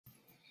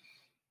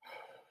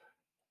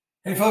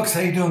Hey folks, how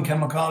you doing? Ken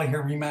MacAulay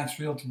here, ReMax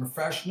Realty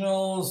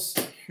Professionals.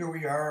 Here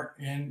we are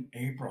in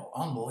April.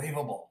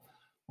 Unbelievable.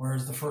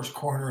 Where's the first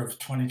quarter of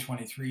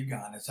 2023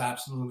 gone? It's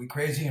absolutely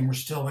crazy, and we're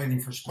still waiting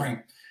for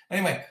spring.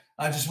 Anyway,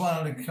 I just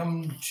wanted to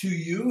come to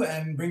you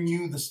and bring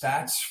you the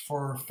stats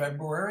for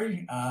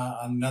February.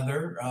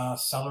 Another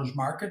seller's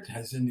market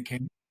has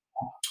indicated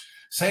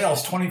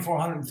sales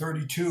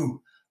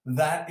 2,432.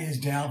 That is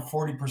down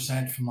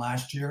 40% from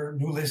last year.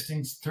 New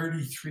listings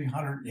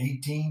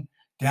 3,318.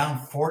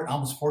 Down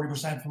almost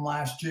 40% from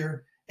last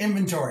year.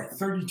 Inventory,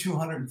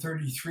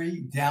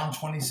 3,233, down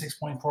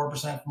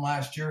 26.4% from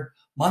last year.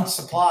 Month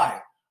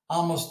supply,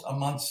 almost a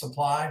month's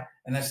supply,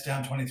 and that's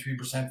down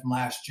 23% from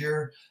last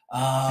year.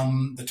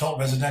 The total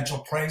residential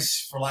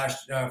price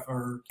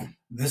for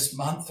this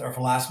month or for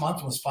last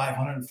month was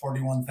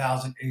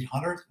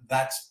 $541,800.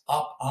 That's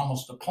up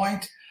almost a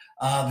point.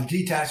 The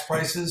detached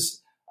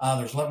prices,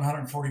 there's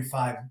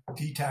 1,145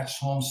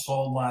 detached homes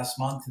sold last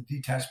month. The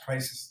detached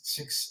price is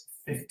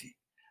 $650.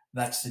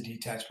 That's the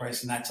detached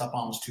price, and that's up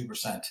almost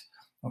 2%.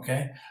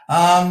 Okay.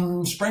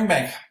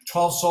 Springbank,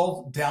 12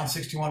 sold, down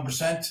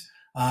 61%.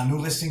 New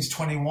listings,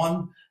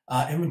 21.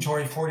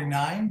 Inventory,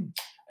 49.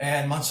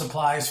 And month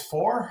supply is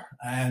 4.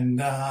 And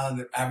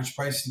the average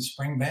price in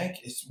Springbank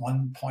is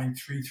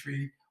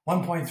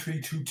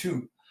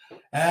 1.322.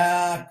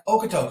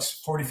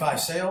 𝐂𝐚𝐥𝐸, 45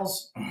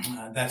 sales.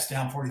 That's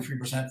down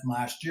 43% from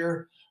last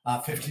year.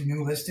 50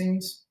 new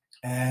listings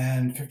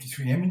and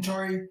 53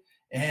 inventory.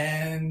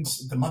 And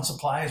the month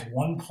supply is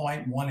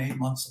 1.18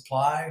 month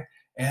supply,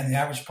 and the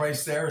average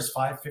price there is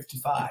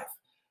 $555.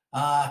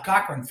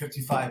 𝐂𝐚𝐥𝐸,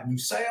 55 new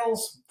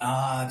sales.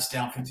 It's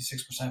down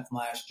 56% from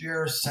last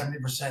year.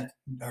 70%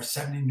 or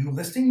 70 new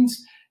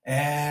listings,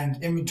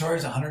 and inventory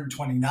is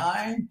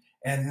 129.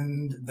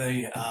 And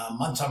the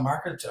months on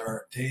market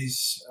or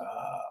days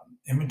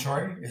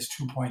inventory is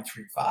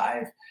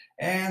 2.35,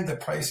 and the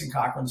price in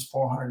𝐂𝐚𝐥𝐸 is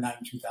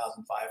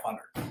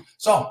 $492,500.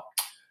 So,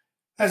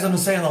 as I've been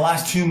saying, the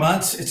last 2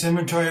 months, it's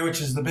inventory,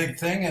 which is the big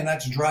thing, and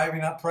that's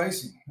driving up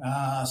pricing.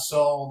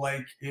 So,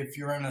 like, if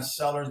you're in a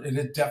seller's,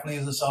 it definitely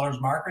is a seller's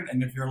market,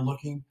 and if you're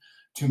looking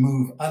to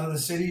move out of the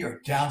city or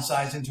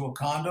downsize into a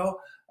condo,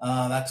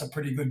 that's a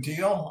pretty good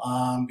deal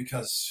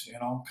because, you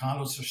know,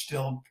 condos are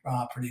still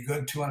pretty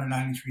good.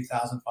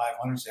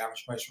 $293,500 is the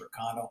average price for a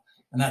condo,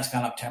 and that's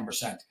gone up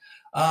 10%.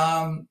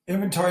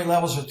 Inventory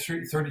levels are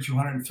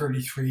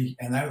 3,233,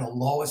 and they're the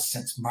lowest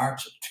since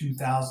March of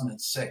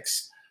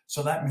 2006.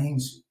 So that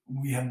means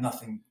we have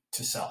nothing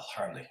to sell,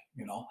 hardly,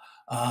 you know.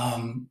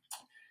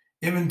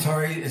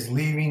 Inventory is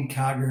leaving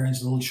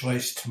Calgary's little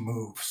choice to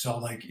move. So,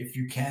 like, if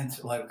you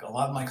can't, like a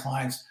lot of my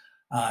clients,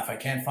 if I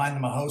can't find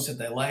them a house that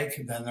they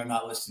like, then they're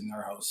not listing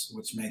their house,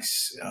 which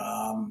makes,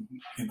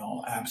 you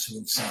know,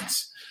 absolute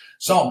sense.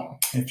 So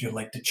if you'd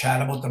like to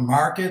chat about the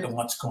market and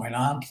what's going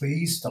on,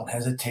 please don't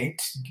hesitate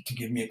to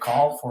give me a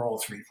call,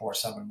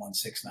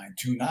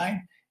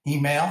 403-471-6929.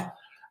 Email,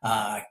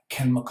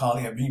 Ken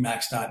MacAulay at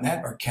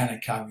remax.net or Ken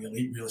at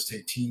Calgary Real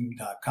Estate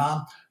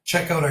Team.com.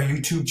 Check out our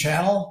YouTube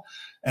channel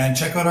and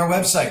check out our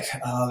website.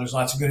 There's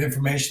lots of good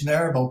information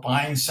there about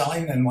buying,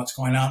 selling, and what's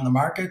going on in the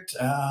market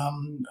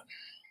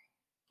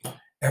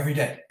every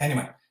day.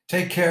 Anyway,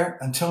 take care.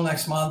 Until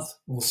next month,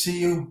 we'll see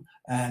you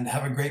and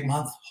have a great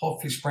month.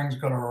 Hopefully spring's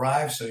going to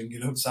arrive so you can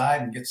get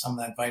outside and get some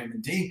of that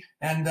vitamin D,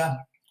 and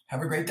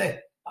have a great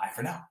day. Bye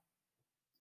for now.